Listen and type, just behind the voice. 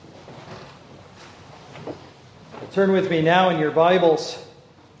Turn with me now in your Bibles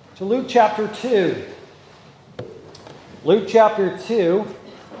to Luke chapter 2. Luke chapter 2.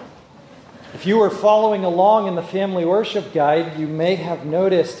 If you were following along in the family worship guide, you may have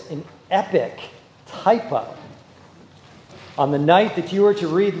noticed an epic typo. On the night that you were to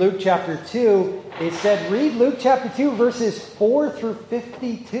read Luke chapter 2, it said, read Luke chapter 2, verses 4 through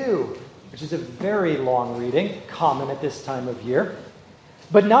 52, which is a very long reading, common at this time of year.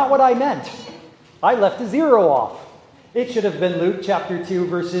 But not what I meant. I left a zero off. It should have been Luke chapter 2,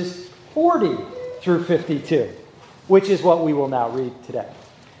 verses 40 through 52, which is what we will now read today.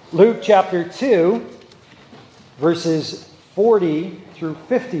 Luke chapter 2, verses 40 through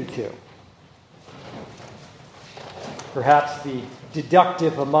 52. Perhaps the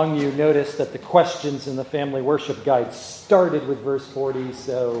deductive among you noticed that the questions in the family worship guide started with verse 40,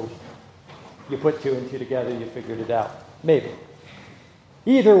 so you put two and two together, you figured it out. Maybe.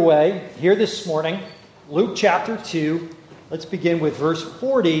 Either way, here this morning, Luke chapter 2, let's begin with verse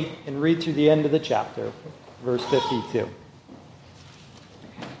 40 and read through the end of the chapter, verse 52.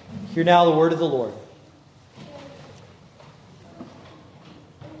 Hear now the word of the Lord.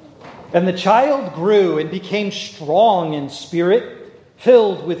 And the child grew and became strong in spirit,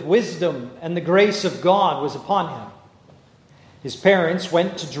 filled with wisdom, and the grace of God was upon him. His parents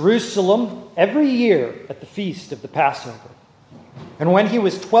went to Jerusalem every year at the feast of the Passover. And when he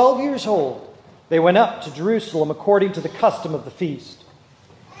was 12 years old, they went up to Jerusalem according to the custom of the feast.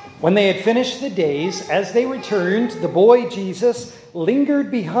 When they had finished the days, as they returned, the boy Jesus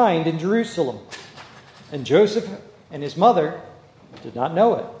lingered behind in Jerusalem. And Joseph and his mother did not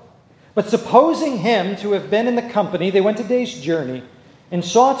know it. But supposing him to have been in the company, they went a day's journey and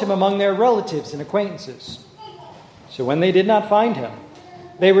sought him among their relatives and acquaintances. So when they did not find him,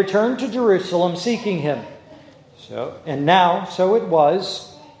 they returned to Jerusalem seeking him. So it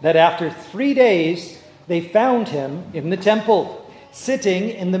was that after 3 days they found him in the temple,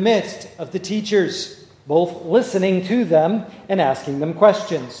 sitting in the midst of the teachers, both listening to them and asking them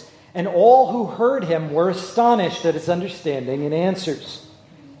questions. And all who heard him were astonished at his understanding and answers.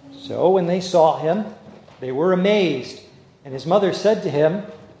 So when they saw him, they were amazed. And his mother said to him,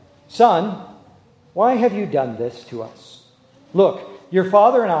 "Son, why have you done this to us? Look, your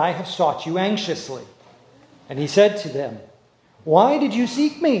father and I have sought you anxiously." And he said to them, "Why did you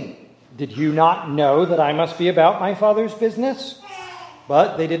seek me? Did you not know that I must be about my father's business?"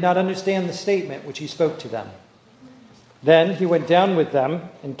 But they did not understand the statement which he spoke to them. Then he went down with them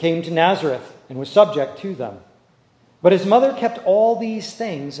and came to Nazareth and was subject to them. But his mother kept all these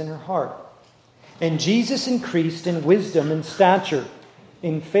things in her heart. And Jesus increased in wisdom and stature,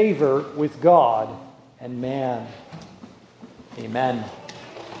 in favor with God and man. Amen.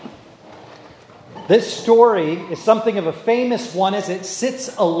 This story is something of a famous one as it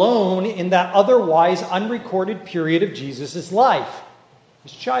sits alone in that otherwise unrecorded period of Jesus' life,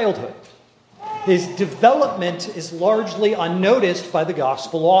 his childhood. His development is largely unnoticed by the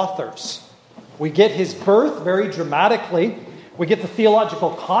gospel authors. We get his birth very dramatically. We get the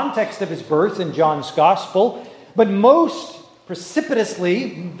theological context of his birth in John's gospel. But most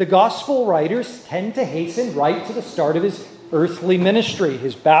precipitously, the gospel writers tend to hasten right to the start of his earthly ministry,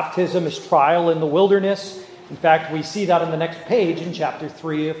 his baptism, his trial in the wilderness. In fact, we see that on the next page in chapter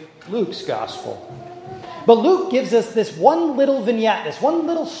 3 of Luke's gospel. But Luke gives us this one little vignette, this one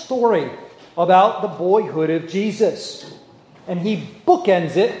little story about the boyhood of Jesus. And he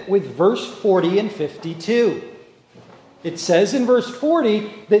bookends it with verse 40 and 52. It says in verse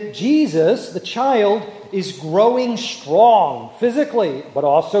 40 that Jesus, the child, is growing strong physically, but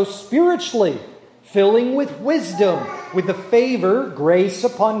also spiritually, filling with wisdom, with the favor, grace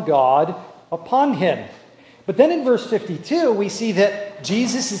upon God, upon him. But then in verse 52, we see that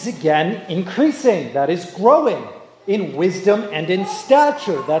Jesus is again increasing, that is, growing in wisdom and in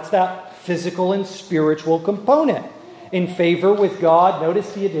stature. That's that physical and spiritual component. In favor with God,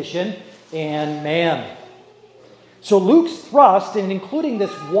 notice the addition, and man. So Luke's thrust in including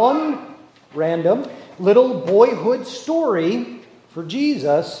this one random little boyhood story for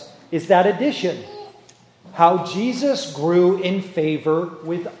Jesus is that addition. How Jesus grew in favor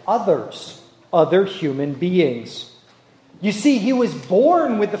with others, other human beings. You see, he was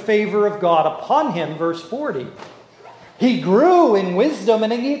born with the favor of God upon him, verse 40. He grew in wisdom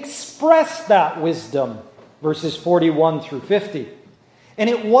and he expressed that wisdom, verses 41 through 50. And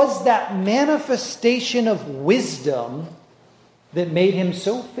it was that manifestation of wisdom that made him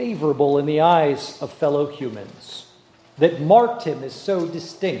so favorable in the eyes of fellow humans, that marked him as so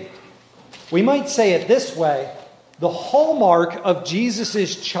distinct. We might say it this way: the hallmark of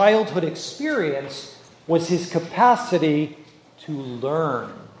Jesus' childhood experience was his capacity to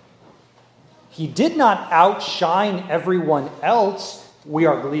learn. He did not outshine everyone else, we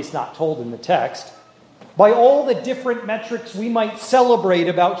are at least not told in the text, by all the different metrics we might celebrate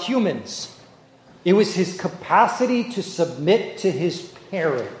about humans. It was his capacity to submit to his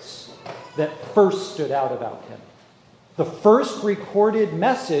parents that first stood out about him. The first recorded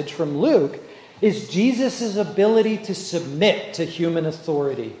message from Luke is Jesus' ability to submit to human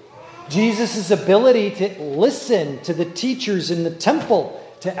authority. Jesus' ability to listen to the teachers in the temple,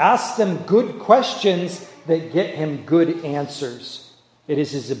 to ask them good questions that get him good answers. It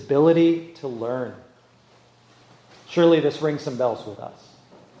is his ability to learn. Surely this rings some bells with us.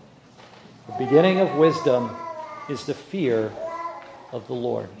 The beginning of wisdom is the fear of the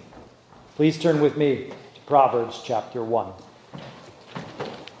Lord. Please turn with me to Proverbs chapter 1.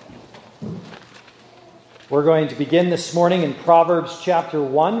 We're going to begin this morning in Proverbs chapter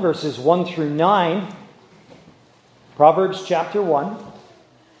 1, verses 1 through 9. Proverbs chapter 1,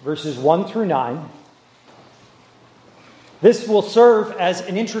 verses 1 through 9. This will serve as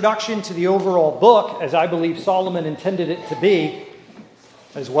an introduction to the overall book, as I believe Solomon intended it to be,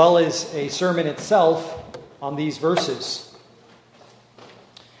 as well as a sermon itself on these verses.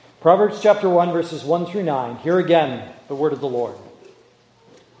 Proverbs chapter 1, verses 1 through 9. Here again, the word of the Lord.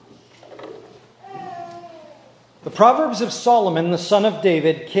 The Proverbs of Solomon, the son of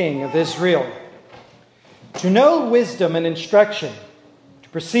David, king of Israel. To know wisdom and instruction, to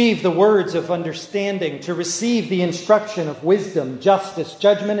perceive the words of understanding, to receive the instruction of wisdom, justice,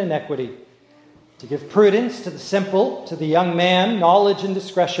 judgment, and equity, to give prudence to the simple, to the young man, knowledge and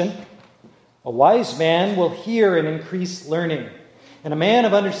discretion. A wise man will hear and increase learning, and a man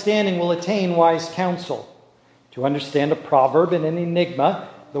of understanding will attain wise counsel. To understand a proverb and an enigma,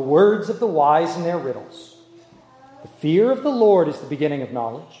 the words of the wise and their riddles. The fear of the Lord is the beginning of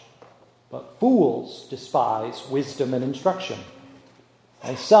knowledge, but fools despise wisdom and instruction.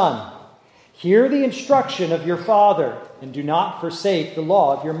 My son, hear the instruction of your father, and do not forsake the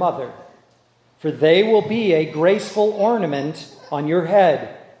law of your mother. For they will be a graceful ornament on your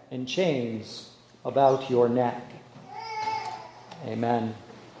head and chains about your neck. Amen.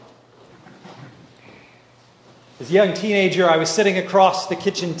 As a young teenager, I was sitting across the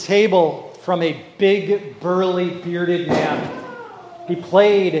kitchen table from a big, burly, bearded man. He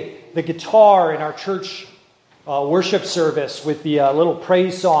played the guitar in our church worship service with the little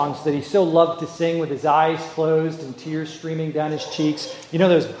praise songs that he so loved to sing with his eyes closed and tears streaming down his cheeks. You know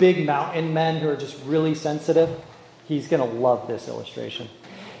those big mountain men who are just really sensitive? He's going to love this illustration.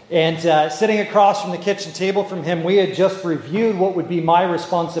 And sitting across from the kitchen table from him, we had just reviewed what would be my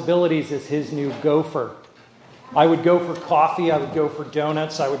responsibilities as his new gopher. I would go for coffee, I would go for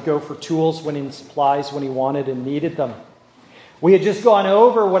donuts, I would go for tools and supplies when he wanted and needed them. We had just gone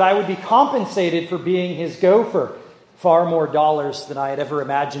over what I would be compensated for being his gopher. Far more dollars than I had ever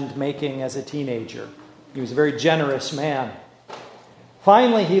imagined making as a teenager. He was a very generous man.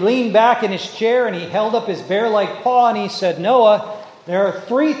 Finally, he leaned back in his chair and he held up his bear-like paw and he said, Noah, there are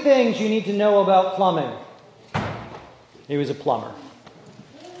 3 things you need to know about plumbing. He was a plumber,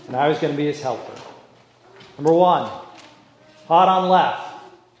 and I was going to be his helper. Number 1, hot on left.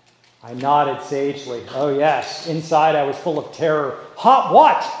 I nodded sagely. Oh yes, inside I was full of terror. Hot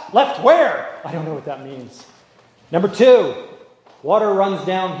what? Left where? I don't know what that means. Number 2, water runs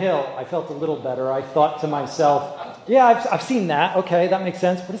downhill. I felt a little better. I thought to myself, yeah, I've seen that. Okay, that makes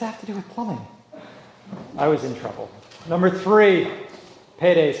sense. What does that have to do with plumbing? I was in trouble. Number 3,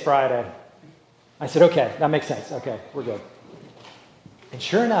 payday's Friday. I said, okay, that makes sense. Okay, we're good. And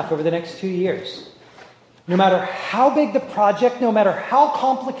sure enough, over the next 2 years, no matter how big the project, no matter how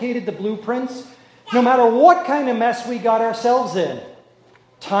complicated the blueprints, no matter what kind of mess we got ourselves in,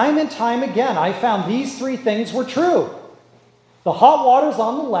 time and time again, I found these 3 things were true. The hot water's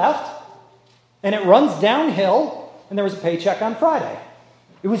on the left, and it runs downhill, and there was a paycheck on Friday.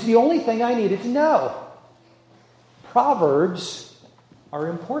 It was the only thing I needed to know. Proverbs are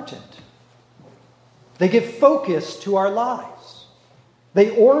important. They give focus to our lives.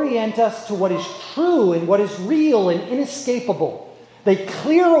 They orient us to what is true and what is real and inescapable. They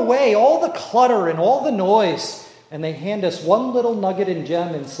clear away all the clutter and all the noise, and they hand us one little nugget and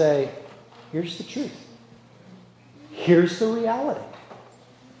gem and say, here's the truth. Here's the reality.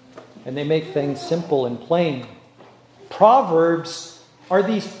 And they make things simple and plain. Proverbs are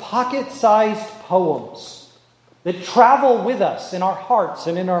these pocket-sized poems that travel with us in our hearts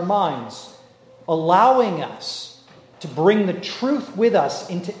and in our minds, allowing us to bring the truth with us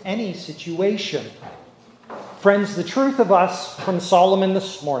into any situation. Friends, the truth of us from Solomon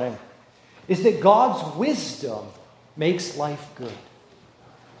this morning is that God's wisdom makes life good.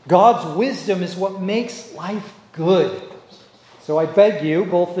 God's wisdom is what makes life good. So So I beg you,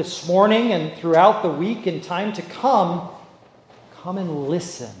 both this morning and throughout the week and time to come and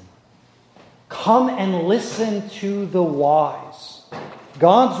listen. Come and listen to the wise.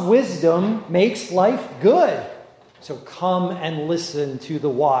 God's wisdom makes life good. So come and listen to the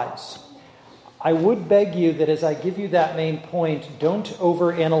wise. I would beg you that as I give you that main point, don't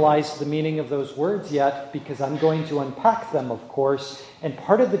overanalyze the meaning of those words yet, because I'm going to unpack them, of course. And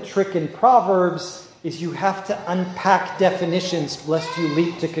part of the trick in Proverbs is you have to unpack definitions lest you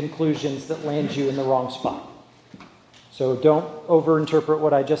leap to conclusions that land you in the wrong spot. So don't overinterpret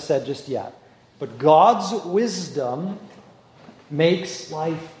what I just said just yet. But God's wisdom makes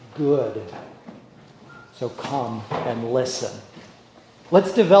life good. So come and listen.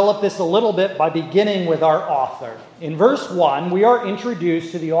 Let's develop this a little bit by beginning with our author. In verse 1, we are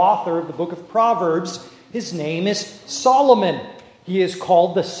introduced to the author of the book of Proverbs. His name is Solomon. He is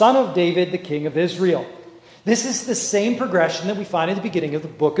called the son of David, the king of Israel. This is the same progression that we find at the beginning of the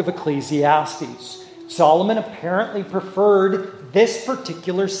book of Ecclesiastes. Solomon apparently preferred this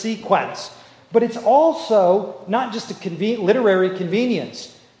particular sequence. But it's also not just a literary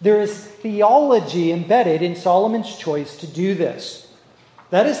convenience. There is theology embedded in Solomon's choice to do this.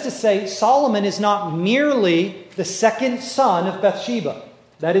 That is to say, Solomon is not merely the second son of Bathsheba.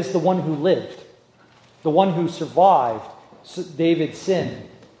 That is the one who lived, the one who survived David's sin.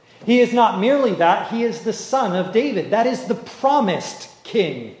 He is not merely that, he is the son of David. That is the promised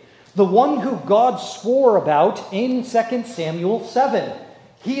king, the one who God swore about in 2 Samuel 7.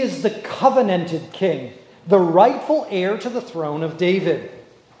 He is the covenanted king, the rightful heir to the throne of David.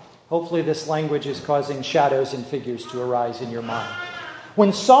 Hopefully this language is causing shadows and figures to arise in your mind.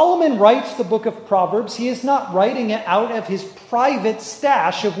 When Solomon writes the book of Proverbs, he is not writing it out of his private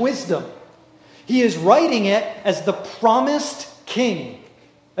stash of wisdom. He is writing it as the promised king,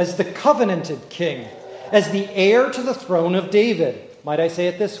 as the covenanted king, as the heir to the throne of David. Might I say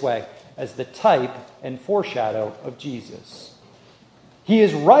it this way? As the type and foreshadow of Jesus. He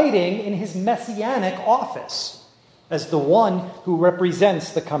is writing in his messianic office as the one who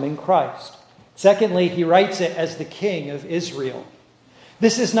represents the coming Christ. Secondly, he writes it as the king of Israel.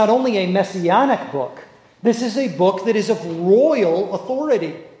 This is not only a messianic book, this is a book that is of royal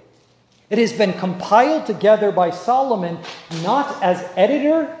authority. It has been compiled together by Solomon not as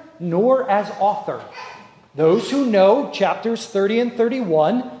editor nor as author. Those who know chapters 30 and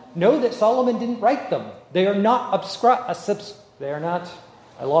 31 know that Solomon didn't write them. They are not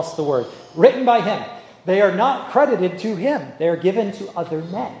written by him. They are not credited to him. They are given to other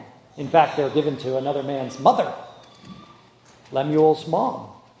men. In fact, they're given to another man's mother, Lemuel's mom.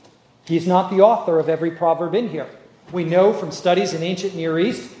 He's not the author of every proverb in here. We know from studies in ancient Near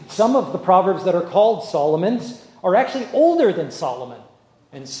East, some of the proverbs that are called Solomon's are actually older than Solomon.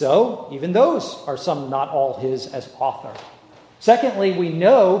 And so, even those are some, not all, his as author. Secondly, we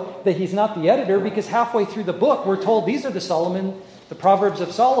know that he's not the editor because halfway through the book, we're told these are the Proverbs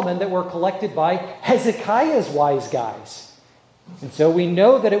of Solomon that were collected by Hezekiah's wise guys. And so we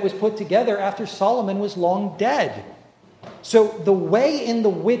know that it was put together after Solomon was long dead. So the way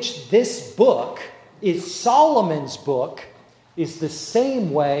in which this book is Solomon's book is the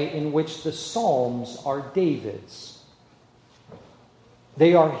same way in which the Psalms are David's.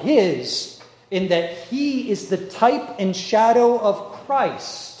 They are his in that he is the type and shadow of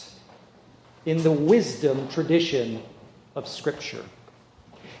Christ in the wisdom tradition of Scripture.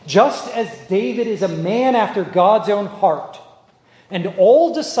 Just as David is a man after God's own heart, and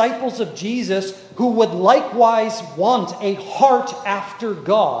all disciples of Jesus who would likewise want a heart after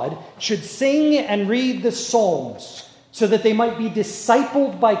God should sing and read the Psalms so that they might be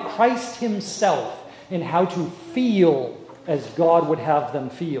discipled by Christ himself in how to feel as God would have them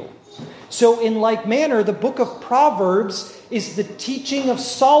feel. So in like manner, the book of Proverbs is the teaching of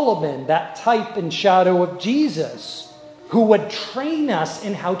Solomon, that type and shadow of Jesus, who would train us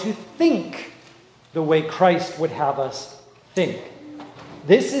in how to think the way Christ would have us think.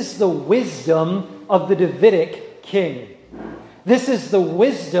 This is the wisdom of the Davidic king. This is the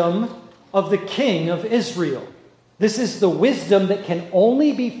wisdom of the king of Israel. This is the wisdom that can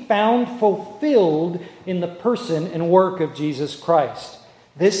only be found fulfilled in the person and work of Jesus Christ.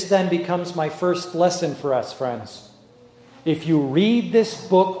 This then becomes my first lesson for us, friends. If you read this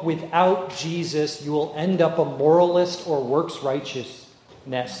book without Jesus, you will end up a moralist or works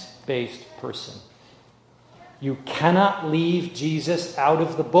righteousness-based person. You cannot leave Jesus out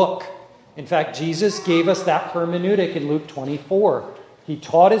of the book. In fact, Jesus gave us that hermeneutic in Luke 24. He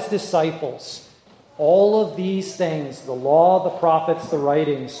taught his disciples, all of these things, the law, the prophets, the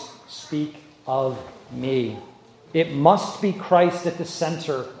writings, speak of me. It must be Christ at the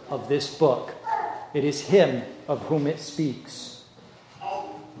center of this book. It is him of whom it speaks.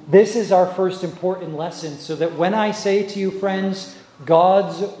 This is our first important lesson, so that when I say to you, friends,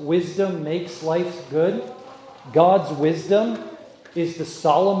 God's wisdom makes life good, God's wisdom is the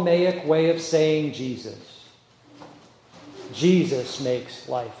Solomaic way of saying Jesus. Jesus makes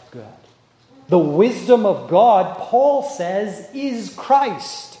life good. The wisdom of God, Paul says, is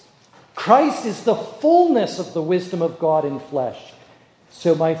Christ. Christ is the fullness of the wisdom of God in flesh.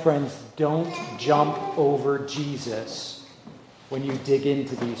 So, my friends, don't jump over Jesus when you dig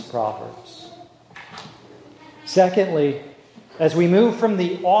into these Proverbs. Secondly, as we move from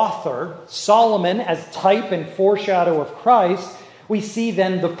the author, Solomon, as type and foreshadow of Christ, we see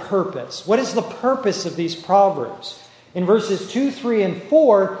then the purpose. What is the purpose of these Proverbs? In verses 2, 3, and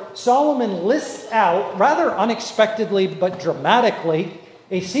 4, Solomon lists out, rather unexpectedly but dramatically,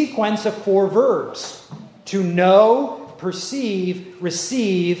 a sequence of 4 verbs: to know, perceive,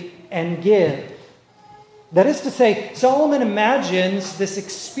 receive, and give. That is to say, Solomon imagines this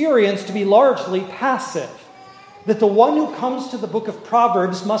experience to be largely passive. That the one who comes to the book of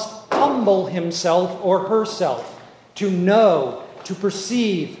Proverbs must humble himself or herself to know, to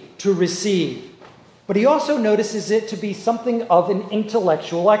perceive, to receive. But he also notices it to be something of an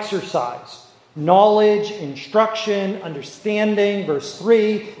intellectual exercise. Knowledge, instruction, understanding, verse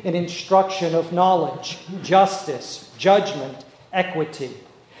 3, an instruction of knowledge, justice, judgment, equity.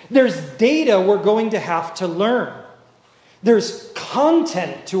 There's data we're going to have to learn. There's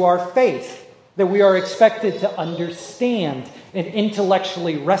content to our faith that we are expected to understand and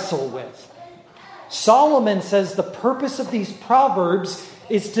intellectually wrestle with. Solomon says the purpose of these Proverbs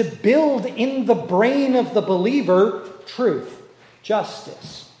is to build in the brain of the believer truth,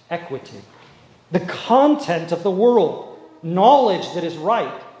 justice, equity, the content of the world, knowledge that is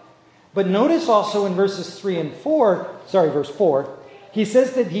right. But notice also in verse 4, he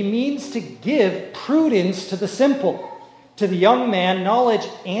says that he means to give prudence to the simple, to the young man knowledge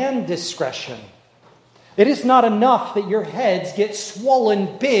and discretion. It is not enough that your heads get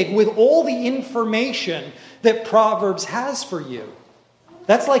swollen big with all the information that Proverbs has for you.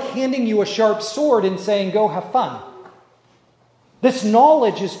 That's like handing you a sharp sword and saying, go have fun. This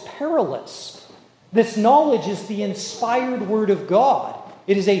knowledge is perilous. This knowledge is the inspired word of God.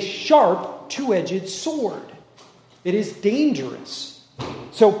 It is a sharp, two-edged sword. It is dangerous.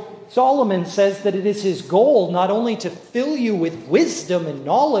 So Solomon says that it is his goal not only to fill you with wisdom and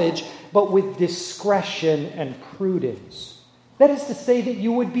knowledge, but with discretion and prudence. That is to say that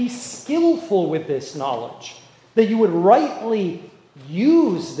you would be skillful with this knowledge, that you would rightly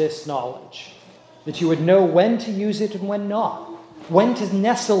use this knowledge, that you would know when to use it and when not, when to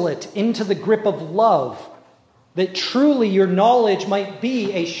nestle it into the grip of love, that truly your knowledge might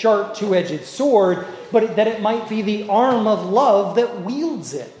be a sharp two-edged sword, but that it might be the arm of love that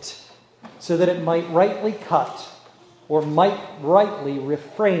wields it, so that it might rightly cut or might rightly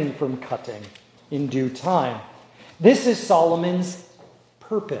refrain from cutting in due time. This is Solomon's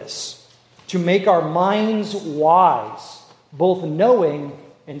purpose, to make our minds wise, both knowing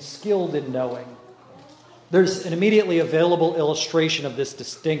and skilled in knowing. There's an immediately available illustration of this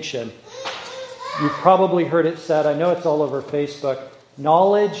distinction. You've probably heard it said, I know it's all over Facebook,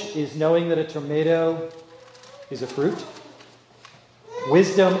 knowledge is knowing that a tomato is a fruit.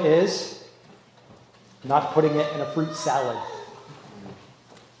 Wisdom is not putting it in a fruit salad.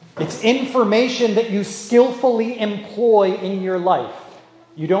 It's information that you skillfully employ in your life.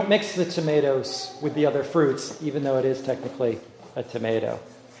 You don't mix the tomatoes with the other fruits, even though it is technically a tomato.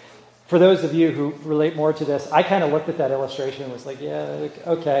 For those of you who relate more to this, I kind of looked at that illustration and was like, yeah,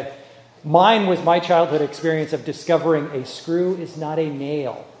 okay. Mine was my childhood experience of discovering a screw is not a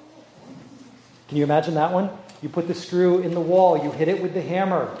nail. Can you imagine that one? You put the screw in the wall, you hit it with the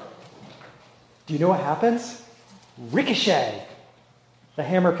hammer. Do you know what happens? Ricochet. The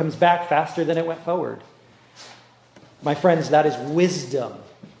hammer comes back faster than it went forward. My friends, that is wisdom.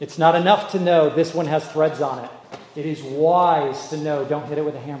 It's not enough to know this one has threads on it. It is wise to know don't hit it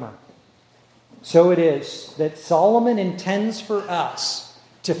with a hammer. So it is that Solomon intends for us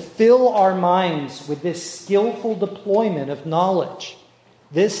to fill our minds with this skillful deployment of knowledge.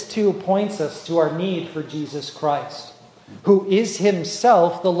 This too points us to our need for Jesus Christ, who is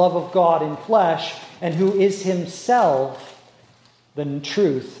himself the love of God in flesh, and who is himself the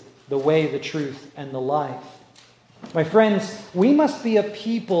truth, the way, the truth, and the life. My friends, we must be a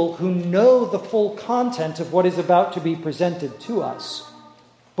people who know the full content of what is about to be presented to us.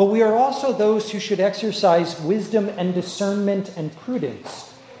 But we are also those who should exercise wisdom and discernment and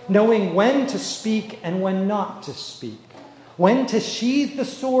prudence, knowing when to speak and when not to speak, when to sheathe the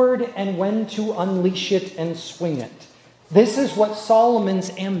sword and when to unleash it and swing it. This is what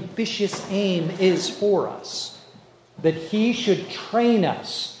Solomon's ambitious aim is for us, that he should train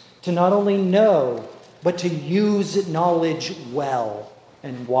us to not only know, but to use knowledge well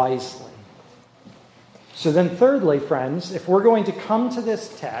and wisely. So then thirdly, friends, if we're going to come to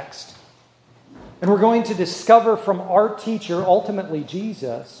this text, and we're going to discover from our teacher, ultimately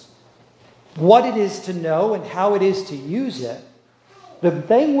Jesus, what it is to know and how it is to use it, the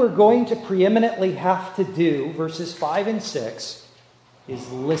thing we're going to preeminently have to do, verses 5 and 6,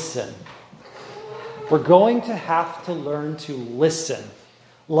 is listen. We're going to have to learn to listen.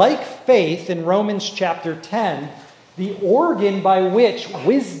 Like faith in Romans chapter 10, the organ by which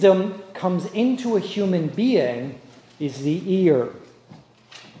wisdom comes into a human being is the ear.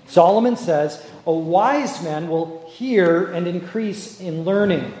 Solomon says, a wise man will hear and increase in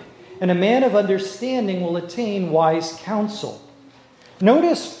learning, and a man of understanding will attain wise counsel.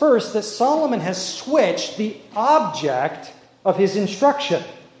 Notice first that Solomon has switched the object of his instruction.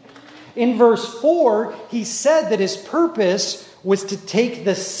 In verse 4, he said that his purpose was to take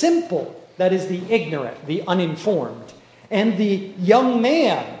the simple, that is the ignorant, the uninformed, and the young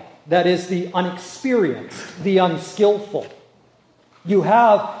man, that is the unexperienced, the unskillful. You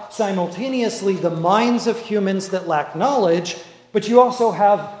have simultaneously the minds of humans that lack knowledge, but you also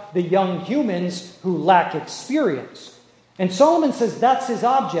have the young humans who lack experience. And Solomon says that's his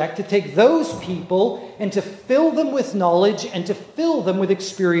object, to take those people and to fill them with knowledge and to fill them with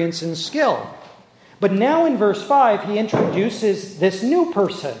experience and skill. But now in verse 5, he introduces this new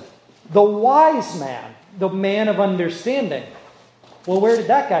person, the wise man, the man of understanding. Well, where did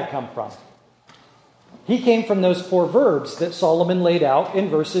that guy come from? He came from those 4 verbs that Solomon laid out in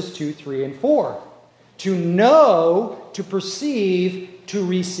verses 2, 3, and 4. To know, to perceive, to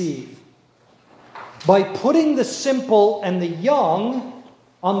receive. By putting the simple and the young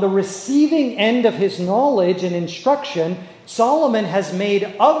on the receiving end of his knowledge and instruction, Solomon has made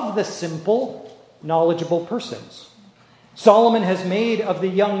of the simple knowledgeable persons. Solomon has made of the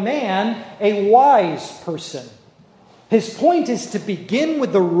young man a wise person. His point is to begin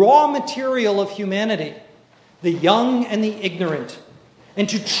with the raw material of humanity, the young and the ignorant, and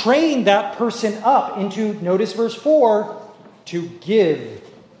to train that person up into, notice verse 4, to give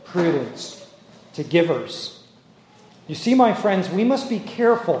prudence to givers. You see, my friends, we must be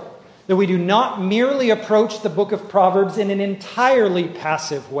careful that we do not merely approach the book of Proverbs in an entirely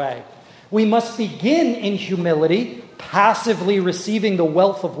passive way. We must begin in humility, passively receiving the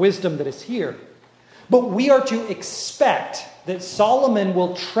wealth of wisdom that is here. But we are to expect that Solomon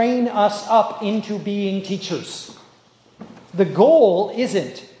will train us up into being teachers. The goal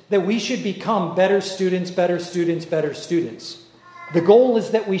isn't that we should become better students, better students, better students. The goal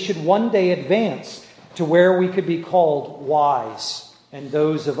is that we should one day advance to where we could be called wise and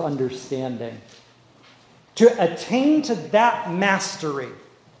those of understanding. To attain to that mastery,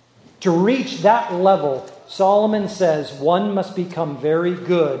 to reach that level, Solomon says one must become very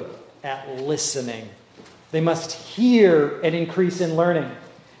good at listening. They must hear and increase in learning.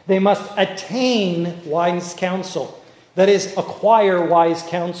 They must attain wise counsel. That is, acquire wise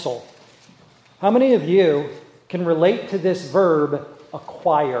counsel. How many of you can relate to this verb,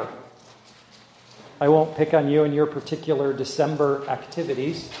 acquire? I won't pick on you and your particular December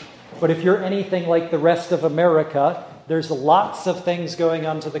activities, but if you're anything like the rest of America, there's lots of things going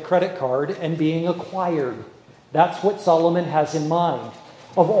onto the credit card and being acquired. That's what Solomon has in mind.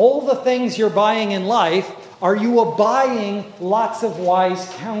 Of all the things you're buying in life, are you buying lots of wise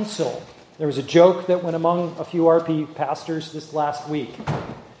counsel? There was a joke that went among a few RP pastors this last week.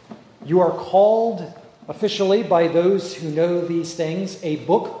 You are called officially by those who know these things a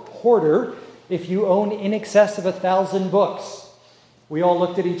book hoarder if you own in excess of 1,000 books. We all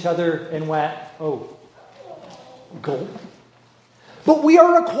looked at each other and went, oh, gulp. But we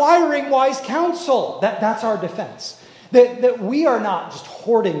are acquiring wise counsel. That's our defense. That we are not just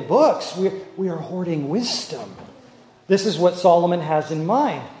hoarding books, we are hoarding wisdom. This is what Solomon has in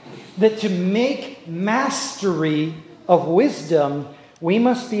mind. That to make mastery of wisdom, we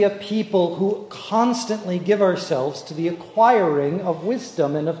must be a people who constantly give ourselves to the acquiring of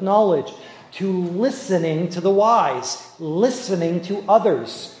wisdom and of knowledge, to listening to the wise, listening to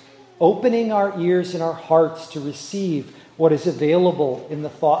others, opening our ears and our hearts to receive what is available in the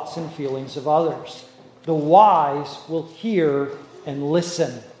thoughts and feelings of others. The wise will hear and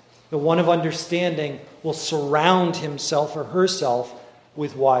listen. The one of understanding will surround himself or herself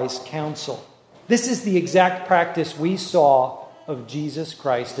with wise counsel. This is the exact practice we saw of Jesus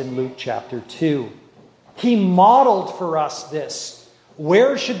Christ in Luke chapter 2. He modeled for us this.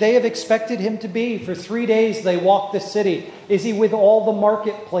 Where should they have expected him to be? For 3 days they walked the city. Is he with all the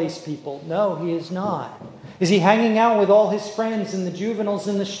marketplace people? No, he is not. Is he hanging out with all his friends and the juveniles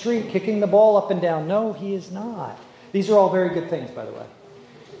in the street, kicking the ball up and down? No, he is not. These are all very good things, by the way.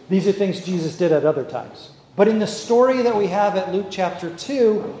 These are things Jesus did at other times. But in the story that we have at Luke chapter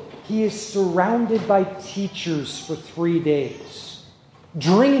 2, he is surrounded by teachers for 3 days,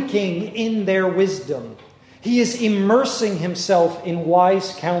 drinking in their wisdom. He is immersing himself in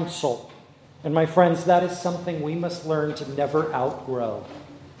wise counsel. And my friends, that is something we must learn to never outgrow.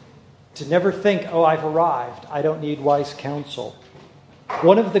 To never think, oh, I've arrived. I don't need wise counsel.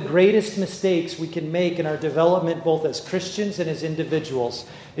 One of the greatest mistakes we can make in our development, both as Christians and as individuals,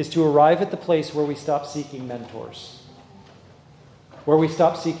 is to arrive at the place where we stop seeking mentors, where we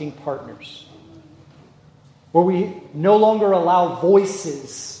stop seeking partners, where we no longer allow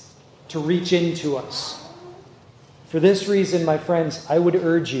voices to reach into us. For this reason, my friends, I would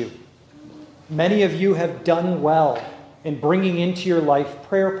urge you, many of you have done well in bringing into your life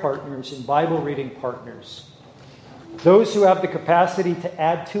prayer partners and Bible reading partners. Those who have the capacity to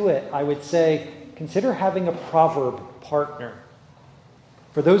add to it, I would say, consider having a proverb partner.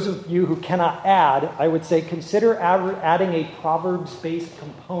 For those of you who cannot add, I would say consider adding a Proverbs-based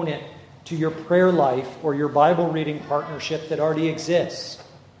component to your prayer life or your Bible reading partnership that already exists.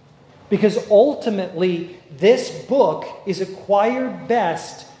 Because ultimately, this book is acquired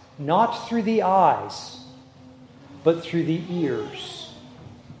best not through the eyes, but through the ears.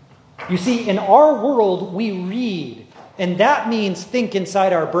 You see, in our world, we read, and that means think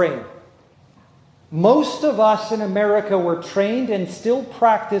inside our brain. Most of us in America were trained and still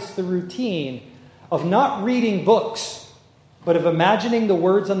practice the routine of not reading books, but of imagining the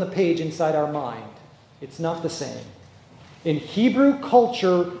words on the page inside our mind. It's not the same. In Hebrew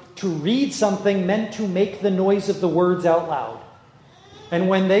culture, to read something meant to make the noise of the words out loud. And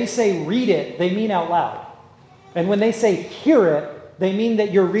when they say read it, they mean out loud. And when they say hear it, they mean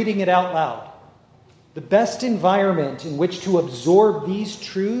that you're reading it out loud. The best environment in which to absorb these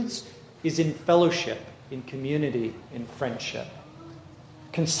truths is in fellowship, in community, in friendship.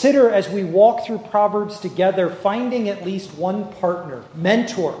 Consider as we walk through Proverbs together, finding at least one partner,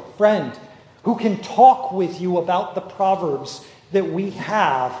 mentor, friend, who can talk with you about the Proverbs that we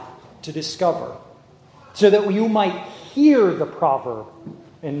have to discover, so that you might hear the proverb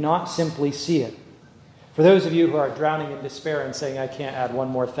and not simply see it. For those of you who are drowning in despair and saying, I can't add one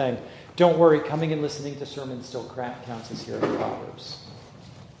more thing, don't worry, coming and listening to sermons still counts as hearing Proverbs.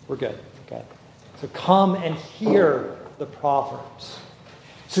 We're good. Okay. So come and hear the Proverbs.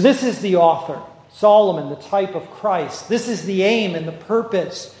 So this is the author, Solomon, the type of Christ. This is the aim and the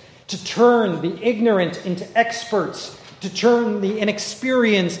purpose, to turn the ignorant into experts, to turn the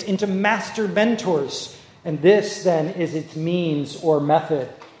inexperienced into master mentors. And this, then, is its means or method,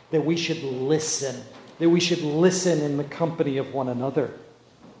 that we should listen, in the company of one another.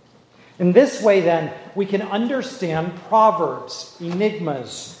 In this way, then, we can understand proverbs,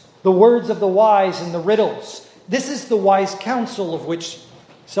 enigmas, the words of the wise and the riddles. This is the wise counsel of which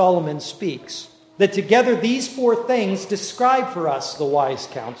Solomon speaks. That together these four things describe for us the wise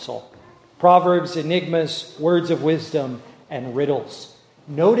counsel. Proverbs, enigmas, words of wisdom, and riddles.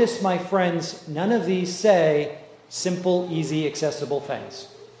 Notice, my friends, none of these say simple, easy, accessible things.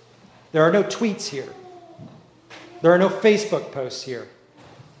 There are no tweets here. There are no Facebook posts here.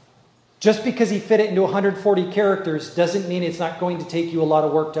 Just because he fit it into 140 characters doesn't mean it's not going to take you a lot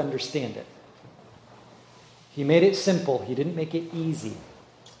of work to understand it. He made it simple. He didn't make it easy.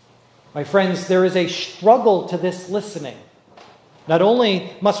 My friends, there is a struggle to this listening. Not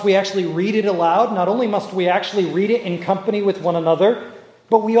only must we actually read it aloud, not only must we actually read it in company with one another,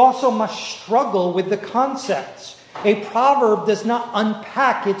 but we also must struggle with the concepts. A proverb does not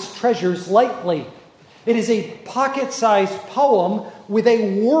unpack its treasures lightly. It is a pocket-sized poem with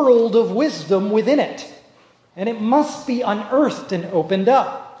a world of wisdom within it. And it must be unearthed and opened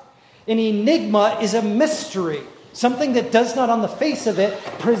up. An enigma is a mystery, something that does not on the face of it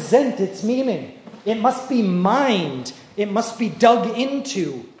present its meaning. It must be mined. It must be dug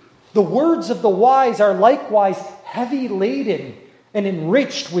into. The words of the wise are likewise heavy laden and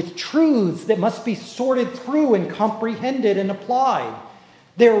enriched with truths that must be sorted through and comprehended and applied.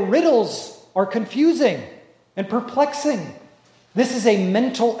 Their riddles are confusing and perplexing. This is a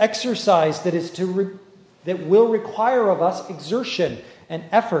mental exercise that will require of us exertion and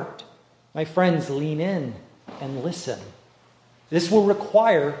effort. My friends, lean in and listen. This will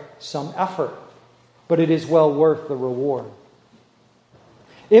require some effort, but it is well worth the reward.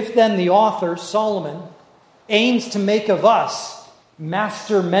 If then the author, Solomon, aims to make of us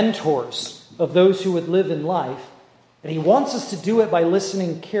master mentors of those who would live in life, and he wants us to do it by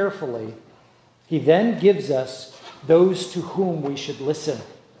listening carefully, he then gives us those to whom we should listen,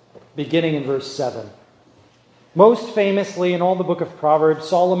 beginning in verse 7. Most famously in all the book of Proverbs,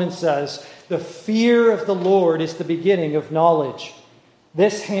 Solomon says, the fear of the Lord is the beginning of knowledge.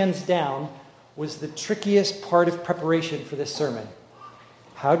 This, hands down, was the trickiest part of preparation for this sermon.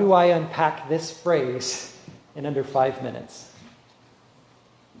 How do I unpack this phrase in under 5 minutes?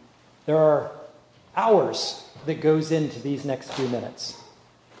 There are hours that goes into these next few minutes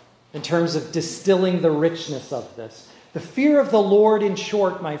in terms of distilling the richness of this. The fear of the Lord, in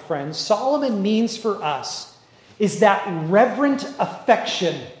short, my friends, Solomon means for us is that reverent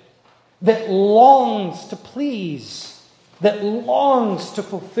affection that longs to please, that longs to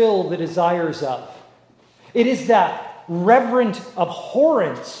fulfill the desires of. It is that reverent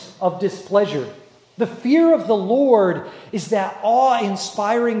abhorrence of displeasure. The fear of the Lord is that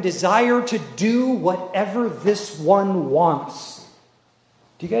awe-inspiring desire to do whatever this one wants.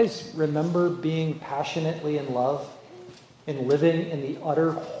 Do you guys remember being passionately in love and living in the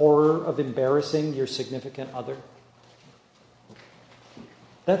utter horror of embarrassing your significant other?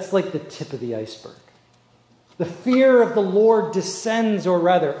 That's like the tip of the iceberg. The fear of the Lord descends, or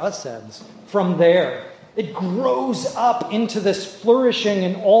rather ascends, from there. It grows up into this flourishing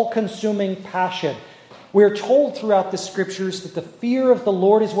and all-consuming passion. We're told throughout the Scriptures that the fear of the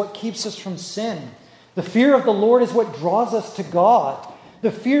Lord is what keeps us from sin. The fear of the Lord is what draws us to God.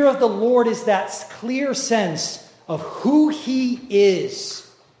 The fear of the Lord is that clear sense of who He is.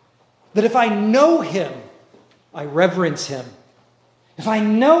 That if I know Him, I reverence Him. If I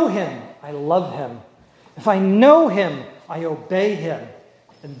know Him, I love Him. If I know Him, I obey Him.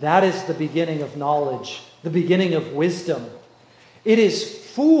 And that is the beginning of knowledge, the beginning of wisdom. It is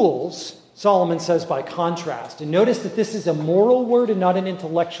fools, Solomon says by contrast. And notice that this is a moral word and not an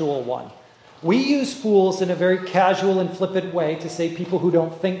intellectual one. We use fools in a very casual and flippant way to say people who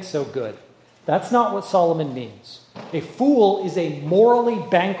don't think so good. That's not what Solomon means. A fool is a morally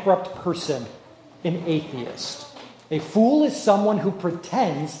bankrupt person, an atheist. A fool is someone who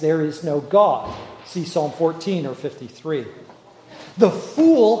pretends there is no God. See Psalm 14 or 53. The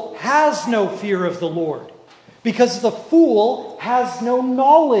fool has no fear of the Lord because the fool has no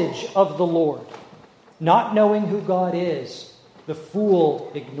knowledge of the Lord. Not knowing who God is, the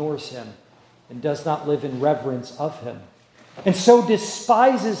fool ignores Him and does not live in reverence of Him. And so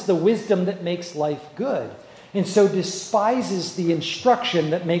despises the wisdom that makes life good. And so despises the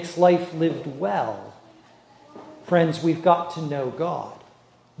instruction that makes life lived well. Friends, we've got to know God.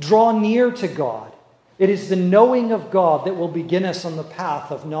 Draw near to God. It is the knowing of God that will begin us on the path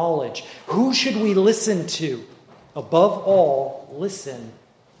of knowledge. Who should we listen to? Above all, listen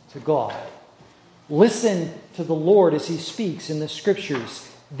to God. Listen to the Lord as He speaks in the Scriptures.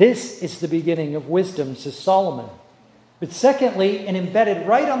 This is the beginning of wisdom, says Solomon. But secondly, and embedded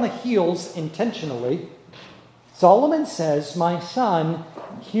right on the heels intentionally, Solomon says, "My son,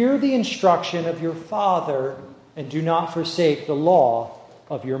 hear the instruction of your father and do not forsake the law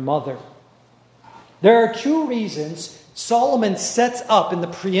of your mother." There are two reasons Solomon sets up in the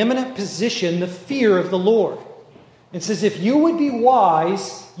preeminent position the fear of the Lord. It says, if you would be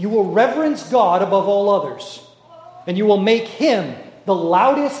wise, you will reverence God above all others. And you will make Him the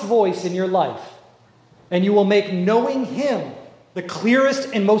loudest voice in your life. And you will make knowing Him the clearest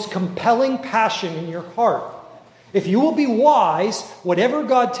and most compelling passion in your heart. If you will be wise, whatever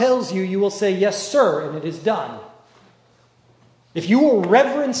God tells you, you will say, yes, sir, and it is done. If you will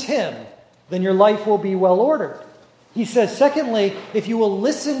reverence Him, then your life will be well ordered. He says, secondly, if you will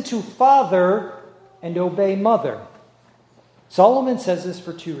listen to father and obey mother. Solomon says this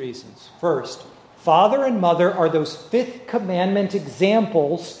for two reasons. First, father and mother are those fifth commandment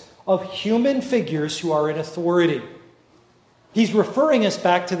examples of human figures who are in authority. He's referring us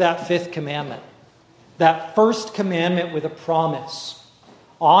back to that fifth commandment. That first commandment with a promise.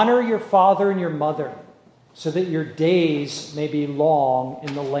 Honor your father and your mother, so that your days may be long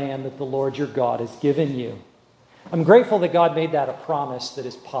in the land that the Lord your God has given you. I'm grateful that God made that a promise that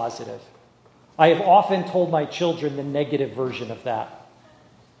is positive. I have often told my children the negative version of that.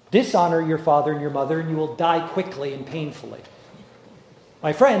 Dishonor your father and your mother, and you will die quickly and painfully.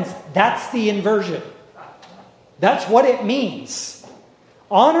 My friends, that's the inversion. That's what it means.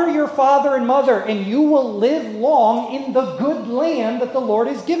 Honor your father and mother, and you will live long in the good land that the Lord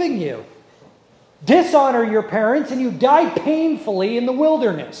is giving you. Dishonor your parents, and you die painfully in the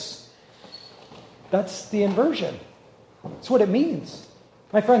wilderness. That's the inversion. That's what it means.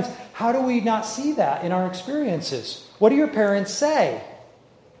 My friends, how do we not see that in our experiences? What do your parents say?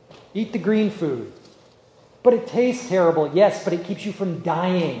 Eat the green food. But it tastes terrible. Yes, but it keeps you from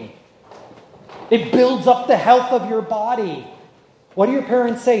dying. It builds up the health of your body. What do your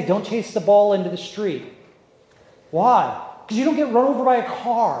parents say? Don't chase the ball into the street. Why? Because you don't get run over by a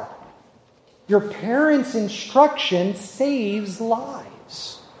car. Your parents' instruction saves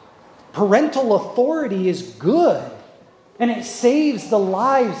lives. Parental authority is good. And it saves the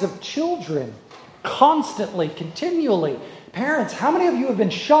lives of children constantly, continually. Parents, how many of you have been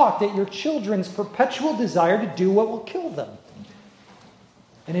shocked at your children's perpetual desire to do what will kill them?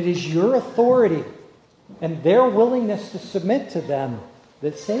 And it is your authority and their willingness to submit to them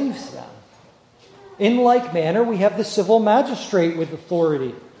that saves them. In like manner, we have the civil magistrate with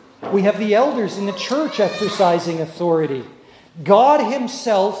authority. We have the elders in the church exercising authority. God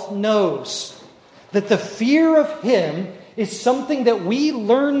himself knows that the fear of him is something that we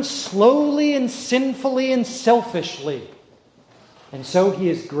learn slowly and sinfully and selfishly. And so he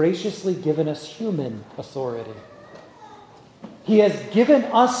has graciously given us human authority. He has given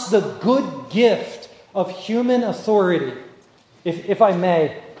us the good gift of human authority. If I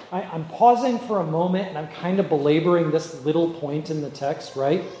may, I'm pausing for a moment and I'm kind of belaboring this little point in the text,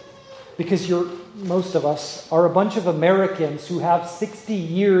 right? Because most of us are a bunch of Americans who have 60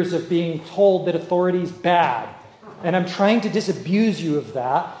 years of being told that authority is bad. And I'm trying to disabuse you of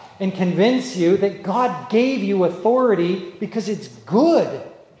that and convince you that God gave you authority because it's good.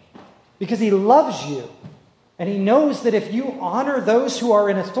 Because he loves you. And he knows that if you honor those who are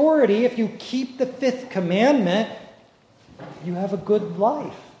in authority, if you keep the fifth commandment, you have a good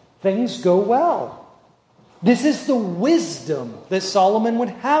life. Things go well. This is the wisdom that Solomon would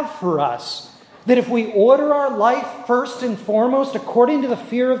have for us. That if we order our life first and foremost according to the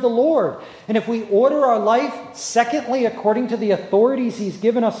fear of the Lord, and if we order our life secondly according to the authorities he's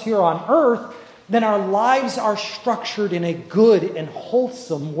given us here on earth, then our lives are structured in a good and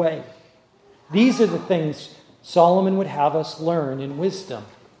wholesome way. These are the things Solomon would have us learn in wisdom.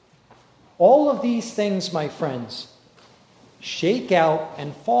 All of these things, my friends, shake out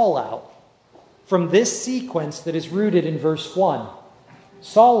and fall out from this sequence that is rooted in verse 1.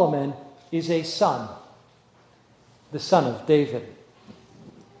 Solomon is a son, the son of David.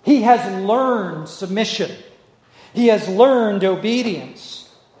 He has learned submission. He has learned obedience.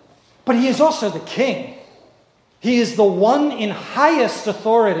 But he is also the king. He is the one in highest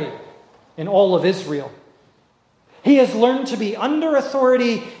authority in all of Israel. He has learned to be under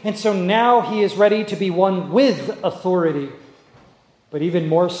authority, and so now he is ready to be one with authority. But even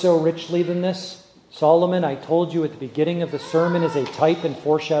more so richly than this, Solomon, I told you at the beginning of the sermon, is a type and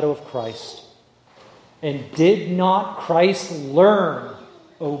foreshadow of Christ. And did not Christ learn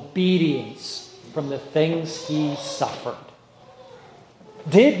obedience from the things he suffered?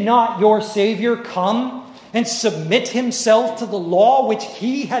 Did not your Savior come and submit himself to the law which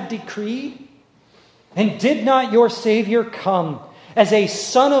he had decreed? And did not your Savior come as a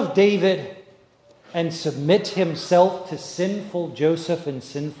son of David and submit himself to sinful Joseph and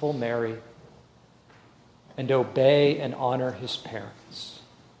sinful Mary and obey and honor his parents?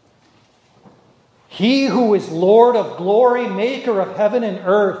 He who is Lord of glory, maker of heaven and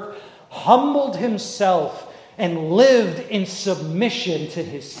earth, humbled himself and lived in submission to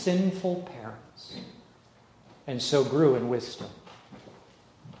his sinful parents, and so grew in wisdom,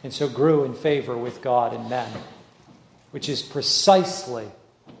 and so grew in favor with God and men, which is precisely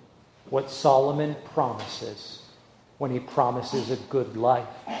what Solomon promises when he promises a good life.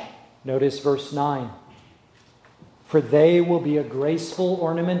 Notice verse 9. For they will be a graceful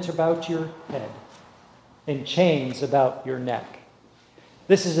ornament about your head and chains about your neck.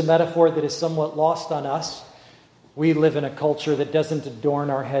 This is a metaphor that is somewhat lost on us. We live in a culture that doesn't adorn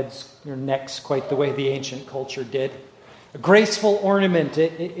our heads or necks quite the way the ancient culture did. A graceful ornament,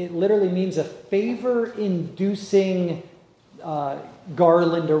 it literally means a favor-inducing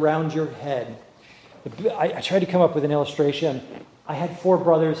garland around your head. I tried to come up with an illustration. I had 4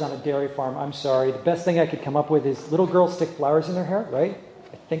 brothers on a dairy farm. I'm sorry. The best thing I could come up with is little girls stick flowers in their hair, right?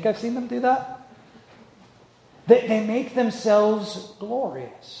 I think I've seen them do that. They make themselves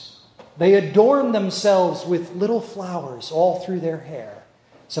glorious. They adorn themselves with little flowers all through their hair.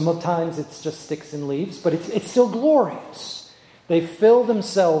 Sometimes it's just sticks and leaves, but it's still glorious. They fill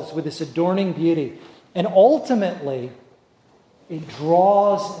themselves with this adorning beauty. And ultimately, it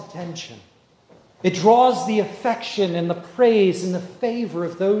draws attention. It draws the affection and the praise and the favor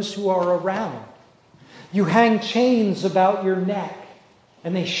of those who are around. You hang chains about your neck,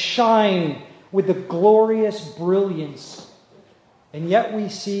 and they shine with the glorious brilliance. And yet we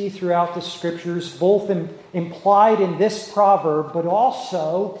see throughout the Scriptures, both implied in this proverb, but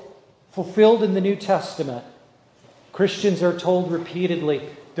also fulfilled in the New Testament. Christians are told repeatedly,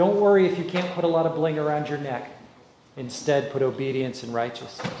 don't worry if you can't put a lot of bling around your neck. Instead, put obedience and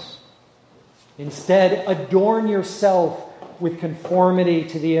righteousness. Instead, adorn yourself with conformity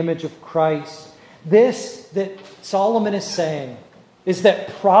to the image of Christ. This that Solomon is saying is that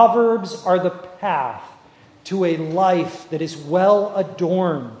Proverbs are the path to a life that is well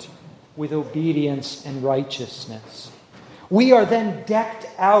adorned with obedience and righteousness. We are then decked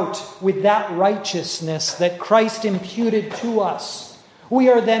out with that righteousness that Christ imputed to us. We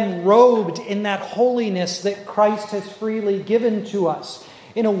are then robed in that holiness that Christ has freely given to us.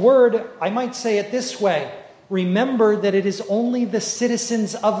 In a word, I might say it this way: remember that it is only the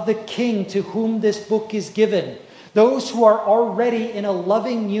citizens of the King to whom this book is given, those who are already in a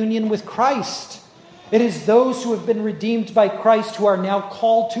loving union with Christ. It is those who have been redeemed by Christ who are now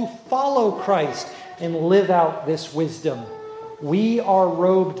called to follow Christ and live out this wisdom. We are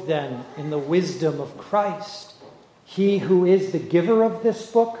robed then in the wisdom of Christ. He who is the giver of this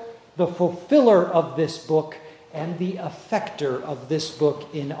book, the fulfiller of this book, and the effector of this book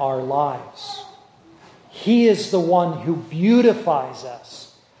in our lives. He is the one who beautifies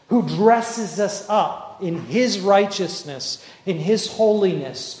us, who dresses us up in His righteousness, in His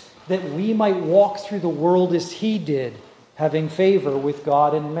holiness, that we might walk through the world as He did, having favor with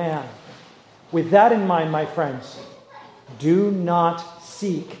God and man. With that in mind, my friends, do not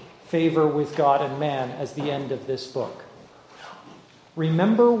seek favor with God and man as the end of this book.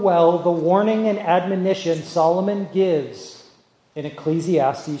 Remember well the warning and admonition Solomon gives in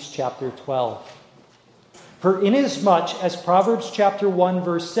Ecclesiastes chapter 12. For inasmuch as Proverbs chapter 1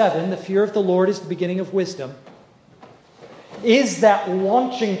 verse 7, the fear of the Lord is the beginning of wisdom, is that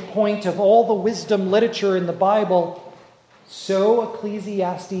launching point of all the wisdom literature in the Bible, so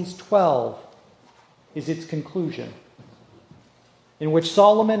Ecclesiastes 12 is its conclusion, in which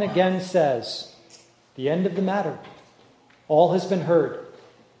Solomon again says, the end of the matter, all has been heard.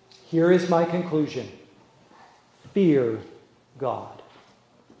 Here is my conclusion. Fear God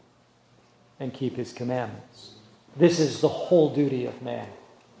and keep His commandments. This is the whole duty of man.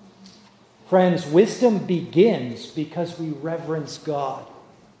 Friends, wisdom begins because we reverence God.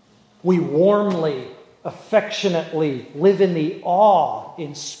 We warmly, affectionately live in the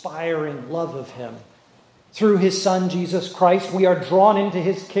awe-inspiring love of Him. Through His Son, Jesus Christ, we are drawn into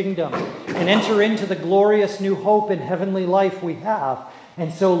His kingdom and enter into the glorious new hope and heavenly life we have,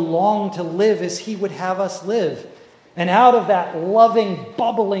 and so long to live as He would have us live. And out of that loving,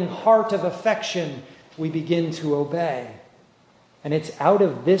 bubbling heart of affection, we begin to obey. And it's out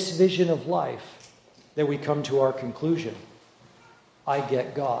of this vision of life that we come to our conclusion. I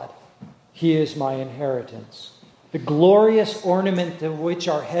get God. He is my inheritance. The glorious ornament of which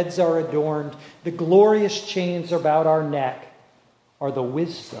our heads are adorned, the glorious chains about our neck, are the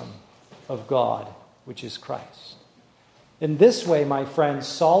wisdom of God, which is Christ. In this way, my friends,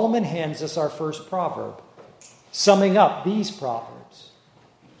 Solomon hands us our first proverb, summing up these proverbs.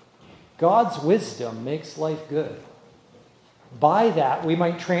 God's wisdom makes life good. By that, we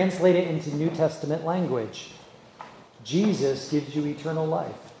might translate it into New Testament language. Jesus gives you eternal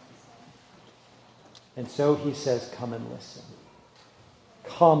life. And so He says, come and listen.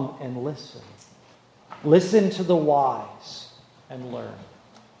 Come and listen. Listen to the wise and learn.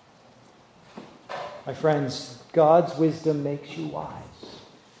 My friends, God's wisdom makes you wise.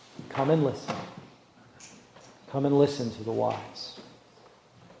 Come and listen. Come and listen to the wise.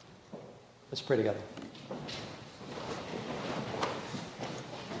 Let's pray together.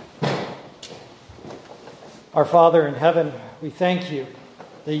 Our Father in heaven, we thank You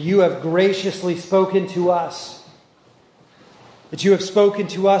that You have graciously spoken to us, that You have spoken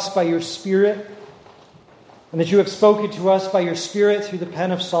to us by Your Spirit, and that You have spoken to us by Your Spirit through the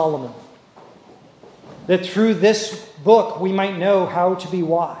pen of Solomon, that through this book we might know how to be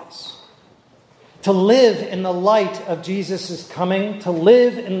wise, to live in the light of Jesus' coming, to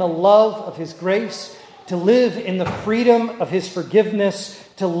live in the love of His grace, to live in the freedom of His forgiveness,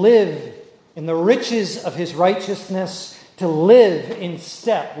 to live in the riches of His righteousness, to live in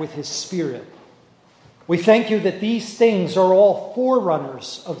step with His Spirit. We thank You that these things are all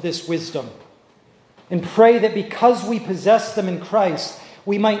forerunners of this wisdom, and pray that because we possess them in Christ,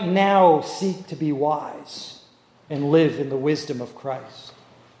 we might now seek to be wise and live in the wisdom of Christ.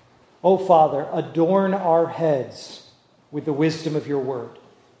 Oh, Father, adorn our heads with the wisdom of Your word.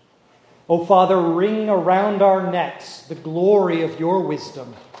 Oh, Father, ring around our necks the glory of Your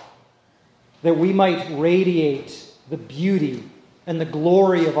wisdom, that we might radiate the beauty and the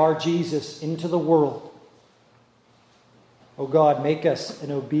glory of our Jesus into the world. Oh God, make us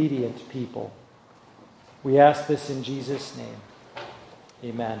an obedient people. We ask this in Jesus' name.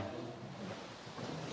 Amen.